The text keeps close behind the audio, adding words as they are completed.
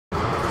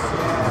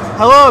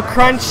Hello,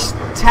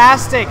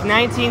 Crunch-tastic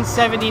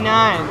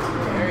 1979.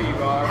 There you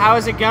are. How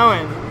is it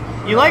going?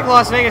 You like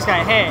Las Vegas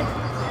guy? Hey,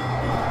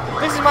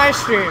 this is my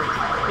stream.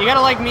 You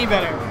gotta like me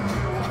better.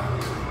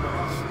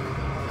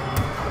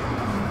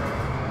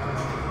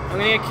 I'm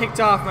gonna get kicked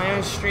off my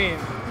own stream.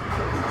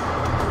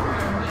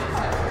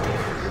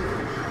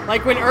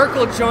 Like when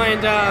Urkel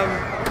joined,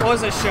 what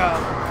was this show?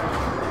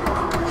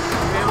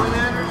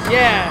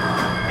 Yeah.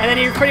 And then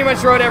he pretty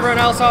much wrote everyone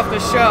else off the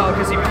show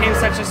because he became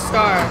such a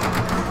star.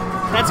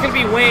 That's gonna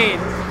be Wayne,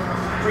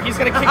 where he's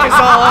gonna kick us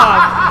all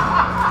off.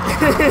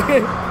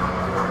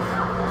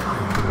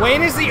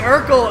 Wayne is the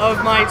Urkel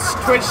of my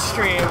Twitch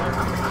stream.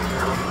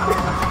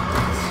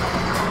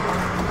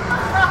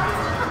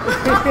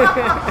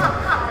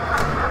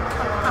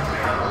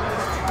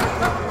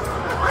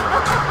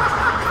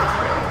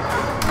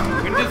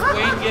 When does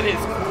Wayne get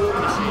his cool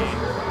machine?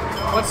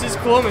 What's his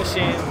cool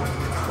machine?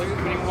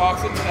 When he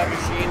walks into that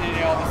machine and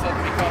it all of a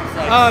sudden becomes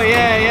like... Oh,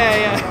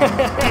 yeah.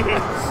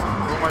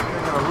 Who am I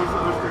thinking of?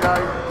 Who's the guy?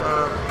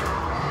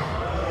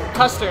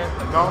 Custer.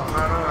 No,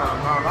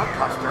 not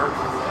Custer.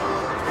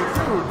 The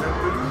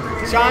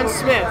dude. John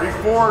Smith.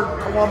 Before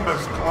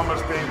Columbus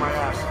Day, my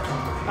ass.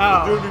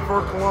 Oh. The dude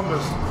before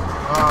Columbus.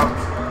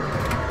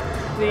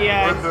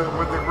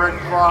 With the red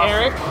cross.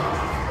 Eric?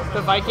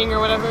 The Viking or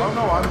whatever? Oh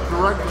no, I'm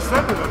direct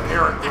descendant of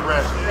Eric the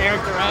Red.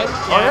 Eric the Red?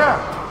 Yeah. Oh yeah.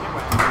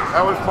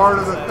 That was part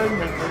of the thing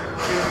that they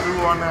do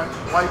on that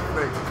life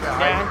thing.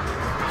 Yeah.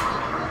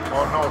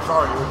 Oh no,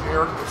 sorry, it was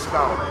Eric the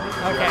Scout.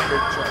 Okay. Yeah,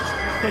 big chest.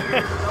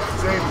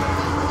 Same thing.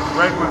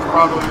 Red was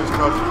probably his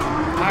cousin.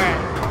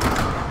 Alright.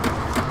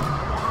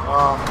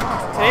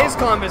 Today's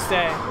Columbus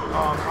Day.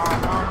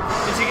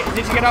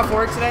 Did you get off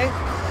work today? The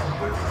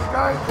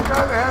guy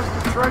that has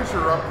the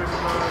treasure up in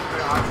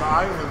the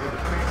island in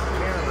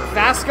Canada.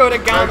 Vasco da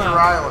Gama. Treasure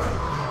Island.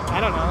 I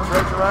don't know.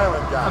 Treasure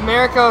Island guy.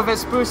 Americo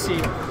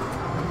Vespucci.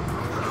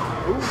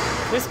 Who?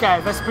 This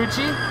guy,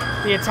 Vespucci,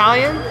 the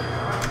Italian. No,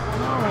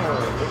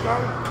 the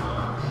guy.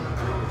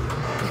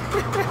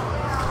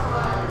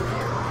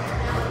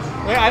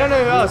 I don't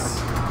know who else.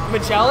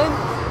 Magellan?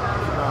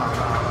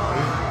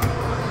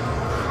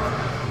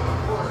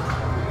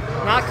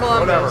 Not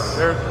Columbus. Whatever.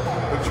 There's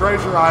the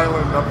Treasure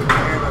Island up in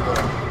Canada.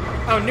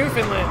 Oh,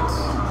 Newfoundland.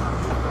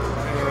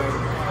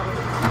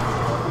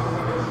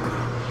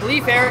 And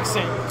Leif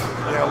Erikson.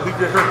 yeah, Leif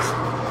Erikson.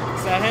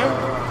 Is that him?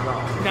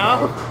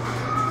 No. No?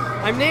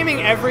 I'm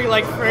naming every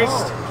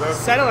first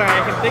settler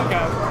I can think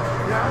of.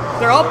 Yeah.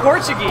 They're all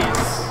Portuguese.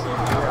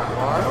 Yeah,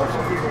 well, I know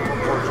some people from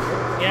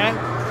Portugal. Yeah?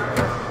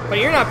 But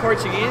you're not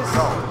Portuguese.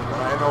 No,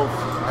 I know.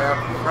 I have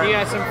friends. You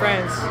got some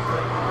friends.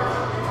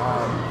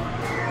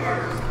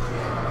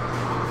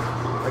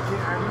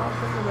 I'm not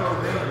thinking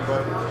of the name,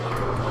 but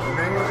the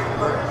name of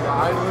the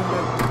island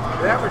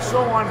they have a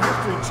show on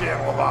History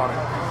Channel about it.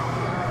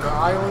 The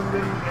island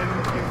in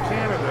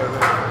Canada,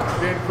 the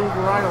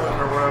Vancouver Island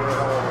or whatever the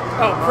hell it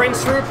is. Oh,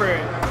 Prince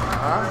Rupert.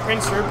 Huh?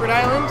 Prince Rupert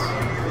Island?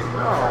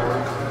 No.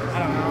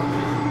 I don't know.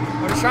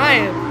 I'm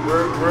trying.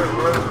 We're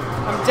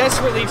I'm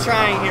desperately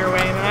trying here,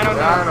 Wayne, and I don't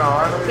know. I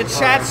know. The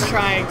chat's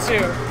trying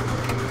too.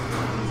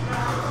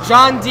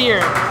 John Deere.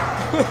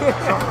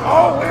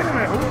 Oh, wait a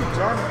minute. Who is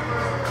John?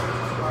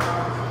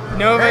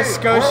 Nova Hey,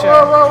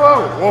 Scotia.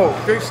 Whoa,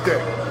 fish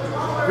stick.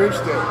 Fish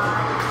stick.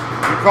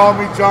 You called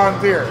me John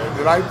Deere.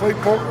 Did I play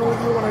poker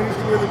with you when I used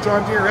to wear the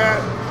John Deere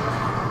hat?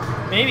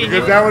 Maybe.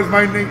 Because that was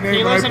my nickname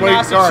He when I lives in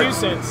played cards.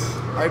 Massachusetts.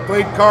 I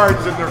played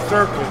cards in their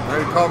circle.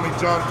 They called me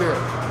John Deere.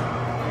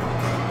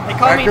 They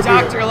call me could be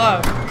Dr.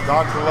 Love.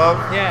 Dr. Love?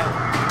 Yeah.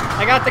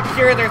 I got the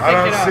cure they're I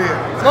thinking don't of. see it.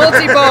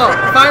 Multiball.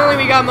 Finally,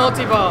 we got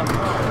Multiball.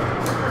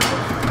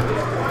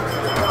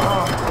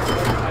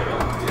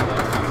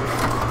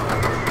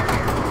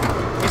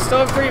 We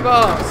still have 3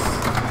 balls.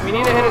 We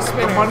need to hit a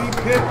spinner. The money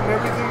pit and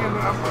everything.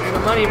 The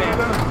money man.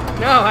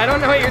 No, I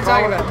don't know what you're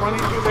talking about.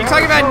 You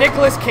talking about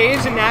Nicolas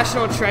Cage and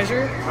National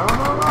Treasure? No,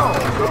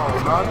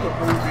 not the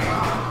movie.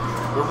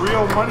 The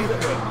real money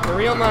pit. The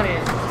real money.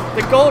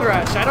 The gold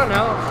rush. I don't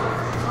know.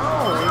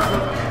 No,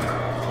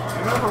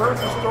 you never heard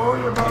the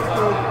story about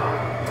the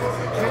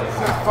kids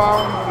that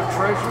found the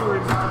treasure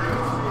in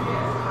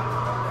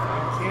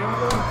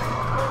Canada?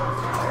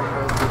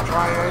 And the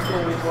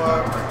triangle.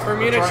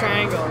 Bermuda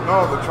Triangle.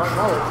 No, it's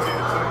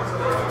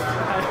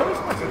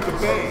in the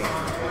bay.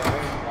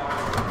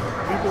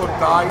 People have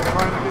died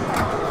trying to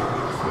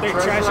get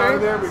the treasure out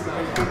of there because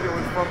they think it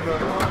was from the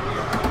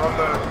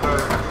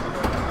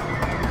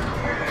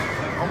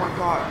oh my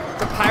god.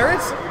 The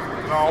pirates?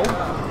 No.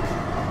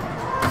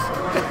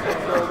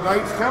 The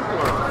Knights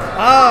Templar.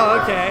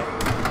 Oh, okay.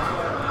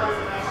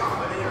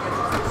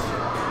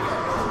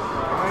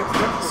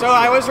 So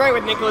I was right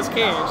with Nicolas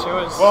Cage. It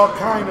was. Well,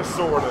 kind of,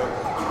 sort of.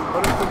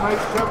 But it's the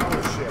Knights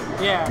Templar shit.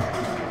 Yeah.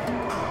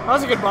 That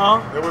was a good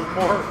ball. It was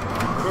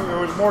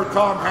more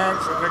Tom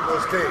Hanks than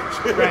Nicolas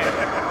Cage. Right.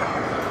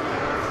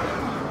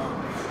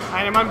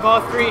 Alright, I'm on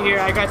ball 3 here.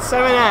 I got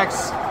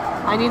 7X.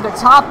 I need the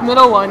top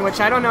middle one, which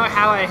I don't know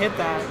how I hit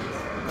that.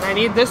 And I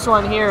need this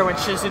one here,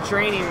 which is a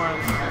draining one.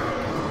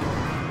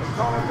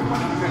 Call it the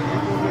money pit.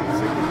 People get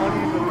sick of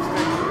money into this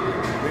thing.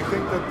 They think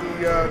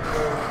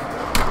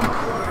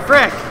but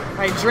Frick!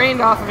 I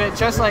drained off of it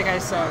just like I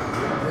said.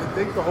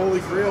 they think the Holy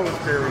Grail is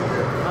buried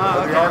there. Oh,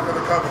 The okay. Ark of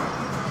the Covenant.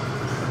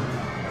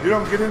 You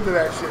don't get into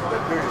that shit, do you?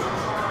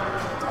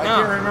 I No.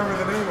 can't remember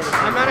the name of it.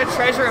 I'm not a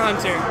treasure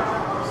hunter.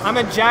 I'm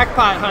a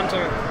jackpot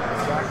hunter.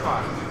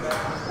 Jackpot.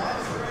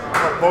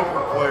 I'm a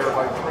poker player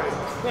by trade.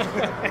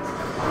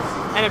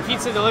 And a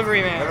pizza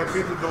delivery man. And a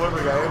pizza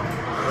delivery guy.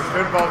 And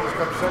pinball just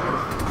comes second.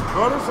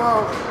 Notice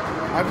how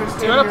I've been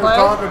sitting wanna here play?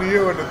 talking to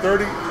you and the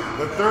 30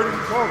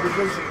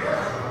 because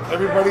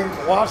everybody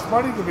lost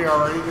money to me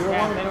already. You don't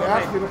Yeah, want they to don't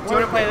ask play. me to Do play. you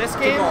want to play this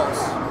game?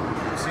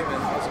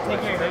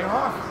 Take your Take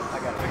off.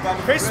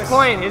 Chris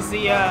Point is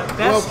the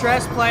best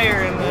dressed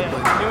player in the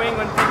New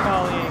England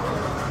Pinball League.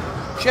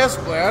 Chess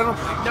player, I don't.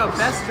 No,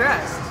 best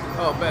dressed.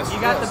 Oh, best. You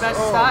got the dressed. best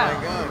Oh style.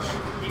 my gosh.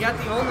 You got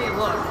the only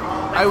look.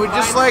 I would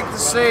just like to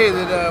say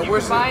that You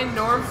where's the combine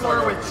Norm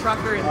 4 with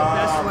Trucker in the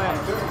best way.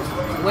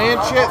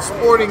 Blanchette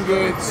Sporting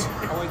Goods,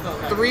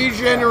 3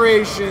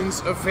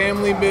 generations of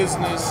family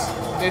business.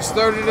 They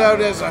started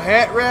out as a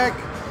hat rack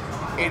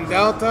in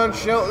downtown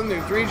Shelton.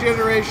 They're 3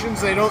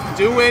 generations. They don't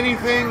do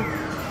anything.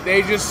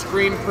 They just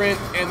screen print,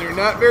 and they're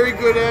not very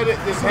good at it.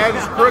 This hat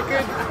is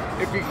crooked,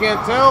 if you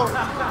can't tell.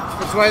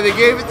 That's why they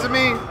gave it to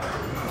me.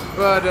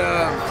 But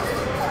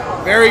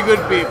very good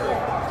people.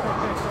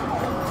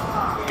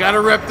 Gotta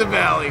rep the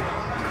valley.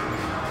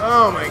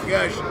 Oh my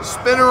gosh,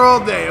 spinner all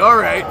day. All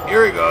right,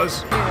 here he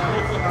goes.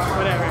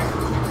 Whatever.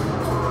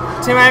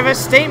 Tim, I have a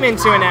statement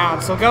to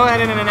announce, so go ahead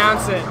and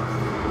announce it.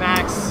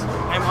 Max,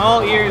 I'm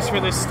all ears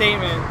for this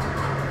statement.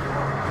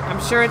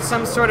 I'm sure it's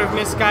some sort of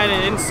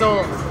misguided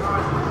insult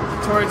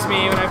towards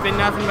me when I've been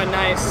nothing but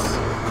nice.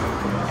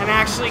 And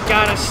actually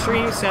got a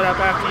stream set up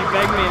after you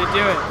begged me to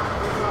do it.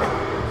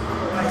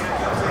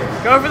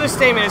 Go for the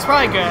statement, it's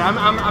probably good.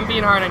 I'm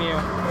being hard on you.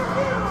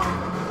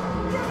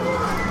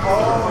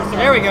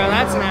 There we go,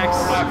 that's an X.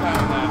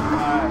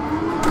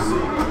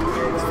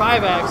 It's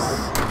 5X.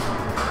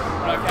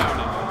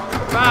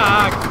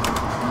 Fuck.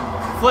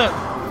 Flip.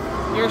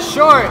 You're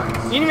short.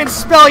 You didn't even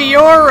spell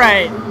your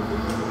right.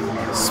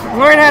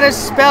 Learn how to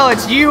spell.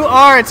 It's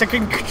UR. It's a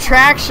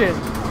contraction.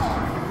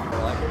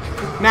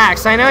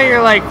 Max, I know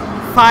you're like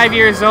 5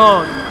 years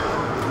old.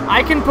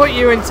 I can put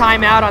you in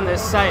timeout on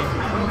this site.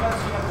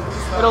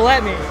 It'll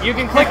let me. You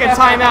can click a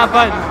timeout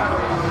button.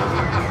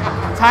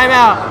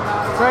 Timeout.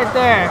 It's right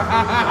there.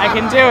 I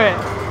can do it.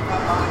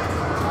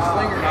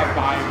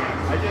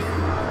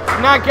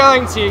 I'm not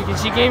going to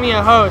because you gave me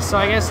a host, so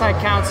I guess that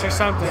counts or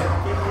something.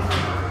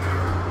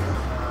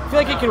 I feel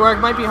like it could work.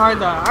 Might be hard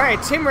though.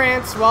 Alright, Tim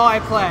rants while I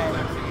play.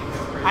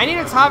 I need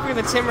a topic for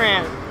the Tim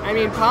rant. I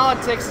mean,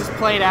 politics is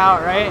played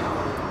out, right?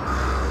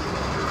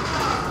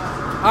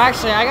 Oh,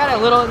 actually, I got a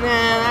little... Nah,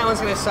 that one's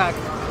gonna suck.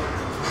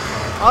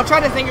 I'll try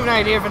to think of an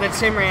idea for the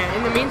Tim rant.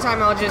 In the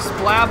meantime, I'll just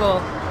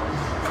blabble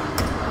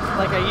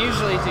like I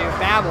usually do.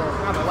 Babble,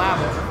 not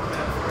blabble.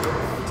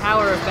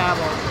 Tower of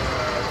Babel.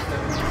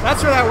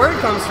 That's where that word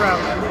comes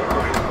from.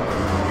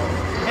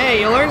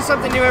 Hey, you learn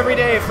something new every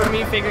day from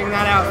me figuring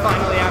that out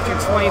finally after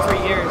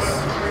 23 years.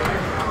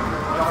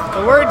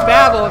 The word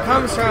Babel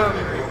comes from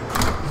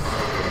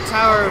the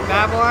Tower of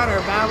Babylon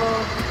or Babel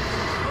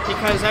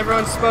because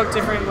everyone spoke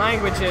different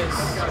languages.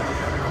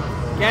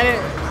 Get it?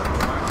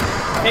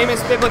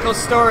 Famous biblical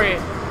story.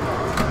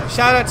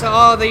 Shout out to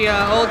all the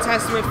Old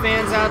Testament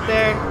fans out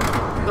there.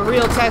 The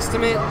Real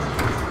Testament.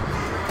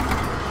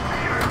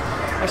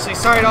 Actually,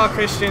 sorry to all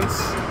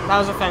Christians. That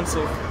was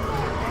offensive.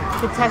 We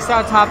could test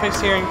out topics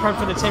here and prep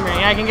for the Tim rant.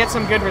 Yeah, I can get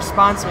some good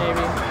response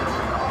maybe.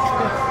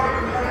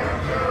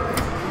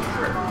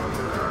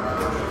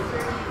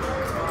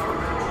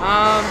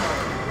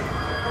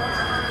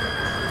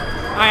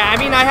 I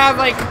mean, I have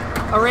like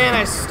a rant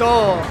I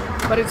stole,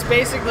 but it's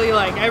basically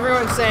like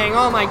everyone's saying,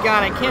 oh my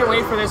god, I can't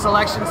wait for this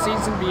election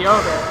season to be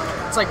over.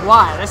 It's like,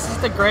 why? This is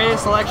the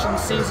greatest election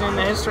season in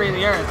the history of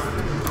the earth.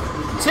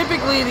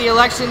 Typically, the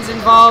elections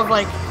involve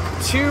like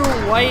 2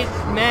 white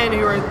men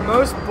who are the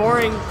most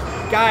boring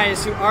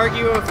guys who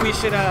argue if we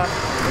should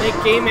make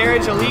gay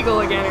marriage illegal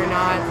again or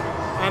not,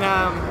 and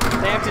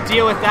they have to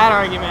deal with that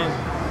argument.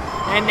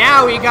 And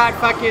now we got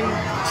fucking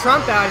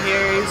Trump out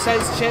here who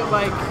says shit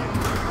like,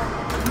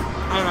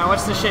 I don't know,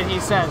 what's the shit he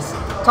says?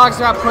 Talks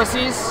about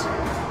pussies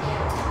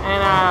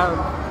and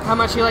how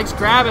much he likes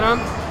grabbing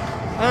them.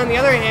 And on the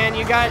other hand,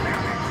 you got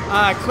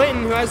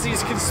Clinton, who has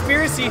these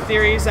conspiracy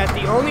theories that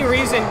the only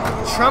reason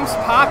Trump's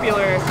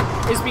popular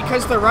is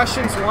because the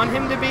Russians want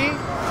him to be.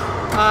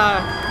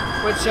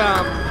 Which,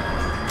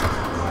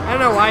 I don't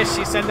know why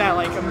she said that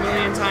like a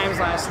million times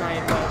last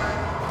night, but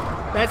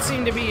that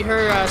seemed to be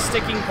her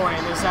sticking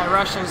point, is that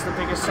Russia's the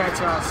biggest threat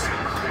to us.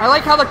 I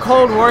like how the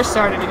Cold War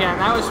started again.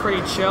 That was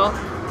pretty chill.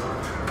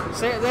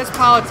 So that's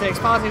politics.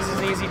 Politics is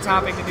an easy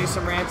topic to do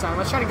some rants on.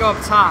 Let's try to go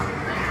up top.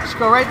 Just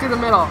go right through the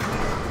middle.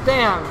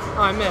 Bam!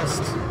 Oh, I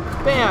missed.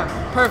 Bam!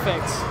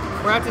 Perfect.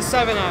 We're up to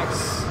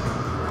 7x.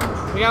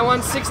 We got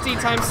 160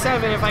 times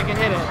 7 if I can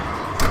hit it.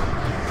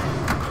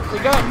 We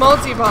got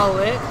Multiball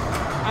lit,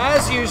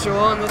 as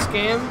usual in this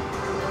game.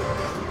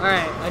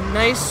 Alright, a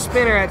nice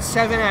spinner at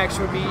 7x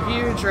would be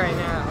huge right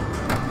now.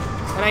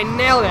 And I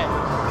nailed it.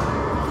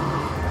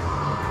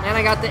 And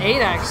I got the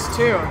 8X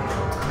too.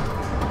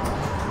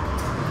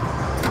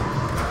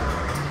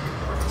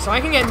 So I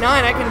can get 9,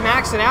 I can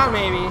max it out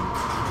maybe.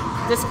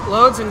 This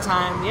loads in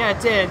time. Yeah,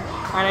 it did.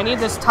 Alright, I need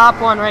this top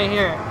one right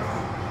here.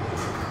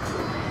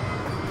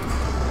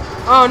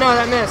 Oh no,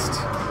 that missed.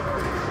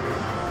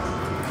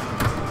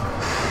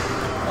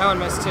 That one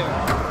missed too.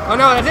 Oh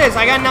no, it is.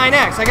 I got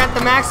 9X. I got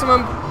the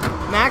maximum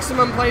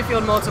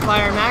playfield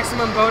multiplier,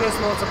 maximum bonus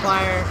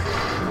multiplier,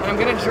 and I'm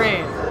gonna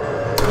drain.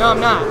 No, I'm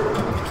not.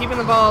 I'm keeping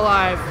the ball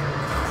alive.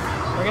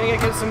 We're gonna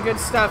get some good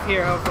stuff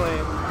here,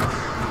 hopefully.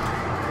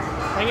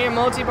 If I get a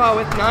multi-ball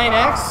with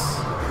 9X,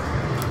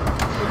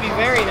 would be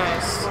very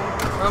nice.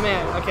 Oh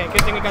man, okay,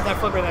 good thing we got that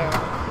flipper there.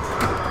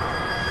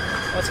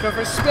 Let's go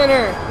for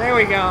spinner. There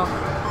we go.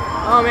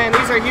 Oh man,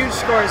 these are huge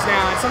scores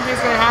now. If something's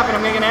gonna happen,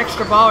 I'm making an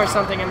extra ball or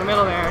something in the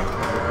middle there.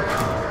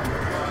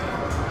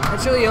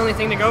 That's really the only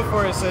thing to go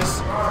for is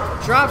this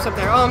drops up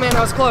there. Oh man,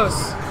 that was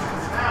close.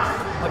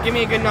 Well, give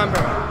me a good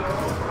number.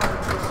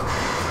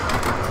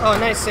 Oh,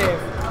 nice save.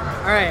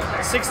 Alright,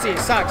 60,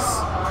 sucks.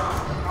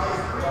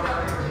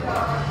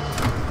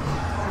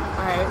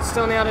 Alright,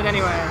 still nailed it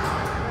anyway.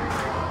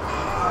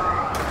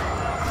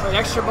 Wait,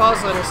 extra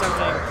ball's lit or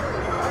something.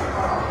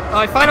 Oh,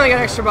 I finally got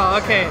an extra ball,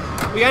 okay.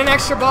 We got an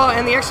extra ball,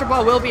 and the extra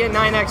ball will be at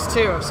 9X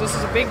too, so this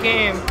is a big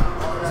game.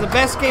 It's the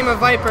best game of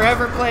Viper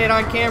ever played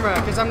on camera,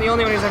 because I'm the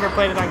only one who's ever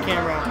played it on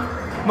camera.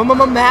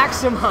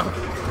 Maximum!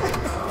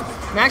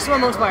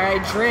 Maximum multiplier, I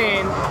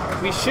drain.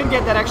 We should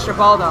get that extra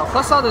ball though.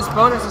 Plus all this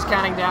bonus is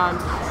counting down.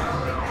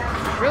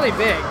 Really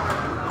big.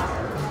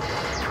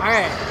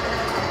 Alright.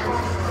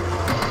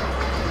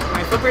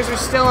 My flippers are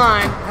still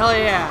on. Hell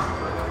yeah.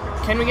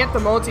 Can we get the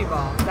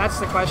multi-ball? That's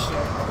the question.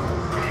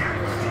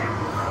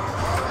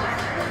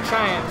 I'm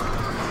trying.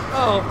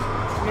 Oh,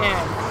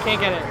 man. Can't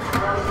get it.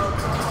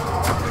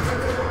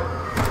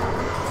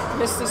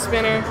 Missed the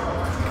spinner.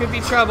 Could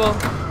be trouble.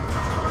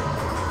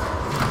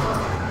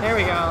 There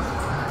we go.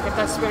 Get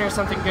that spinner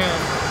something good.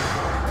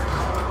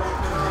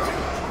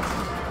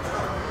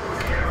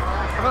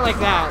 How about like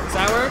that? Does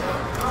that work?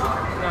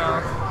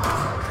 No.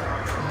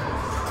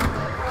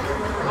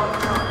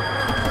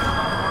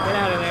 Get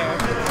out of there.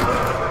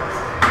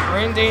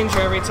 We're in danger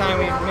every time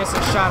we miss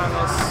a shot on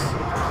this.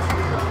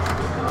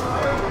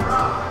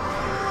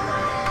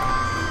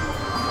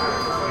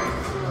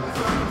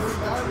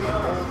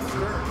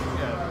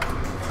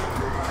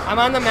 I'm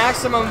on the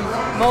maximum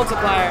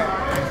multiplier.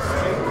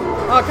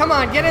 Oh, come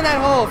on, get in that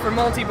hole for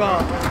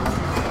multi-ball.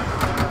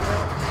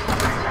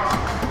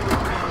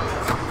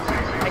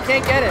 I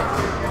can't get it.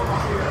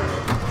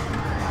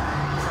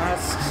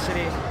 That's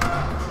shitty.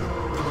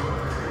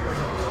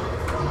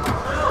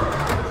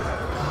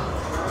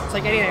 It's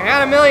like anything. I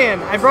got a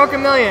million. I broke a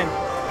million.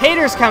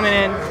 Haters coming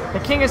in. The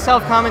king of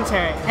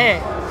self-commentary.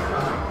 Hey,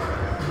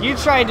 you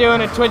try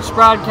doing a Twitch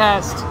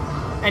broadcast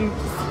and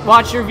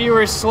watch your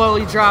viewers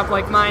slowly drop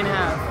like mine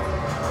have.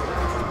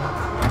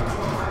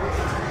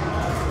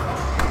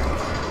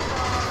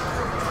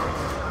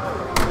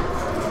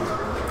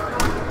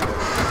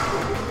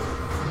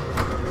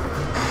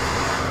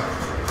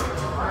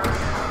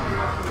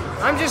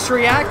 I'm just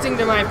reacting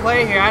to my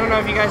play here. I don't know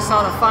if you guys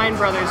saw the Fine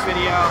Brothers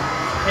video.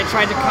 They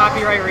tried to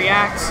copyright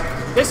React.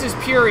 This is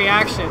pure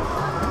reaction.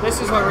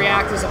 This is what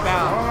React is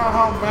about. I don't know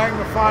how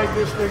magnified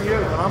this thing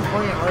is, but I'm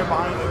playing right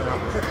behind it now.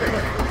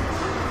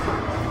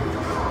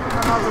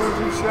 I'm not going to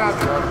do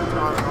shabby every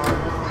time.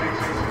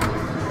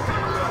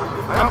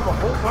 I have a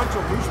whole bunch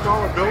of loose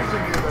dollar bills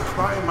in here that's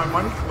not in my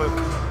money clip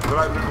that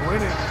I've been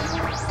winning.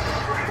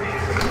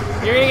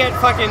 You're gonna get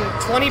fucking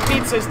 20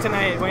 pizzas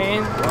tonight,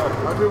 Wayne.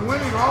 I've been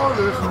winning all of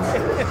this.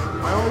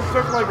 I only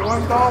took like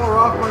 $1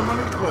 off my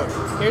money clip.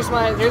 Here's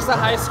the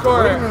high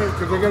score. Wait a minute,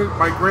 because I got it.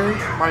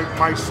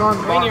 My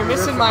son. Wayne, you're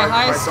missing my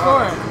highest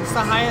score. It's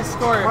the highest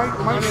score.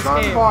 My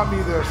son bought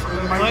me this,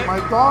 and my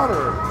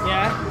daughter.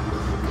 Yeah.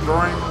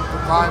 During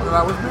the time that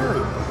I was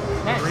married.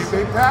 Nice.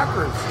 Green Bay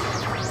Packers.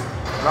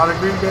 Not a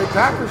Green Bay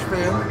Packers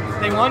fan.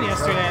 They won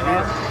yesterday,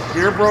 though.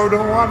 Dear bro,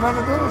 don't want none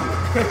of this.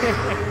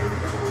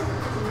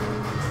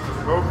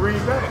 Go Green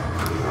Bay.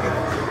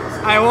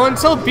 Alright, well,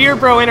 until Beer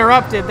Bro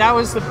interrupted, that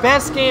was the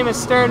best game of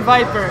Stern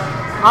Viper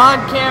on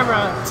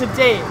camera to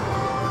date.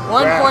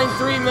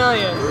 1.3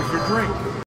 million. Where's your drink?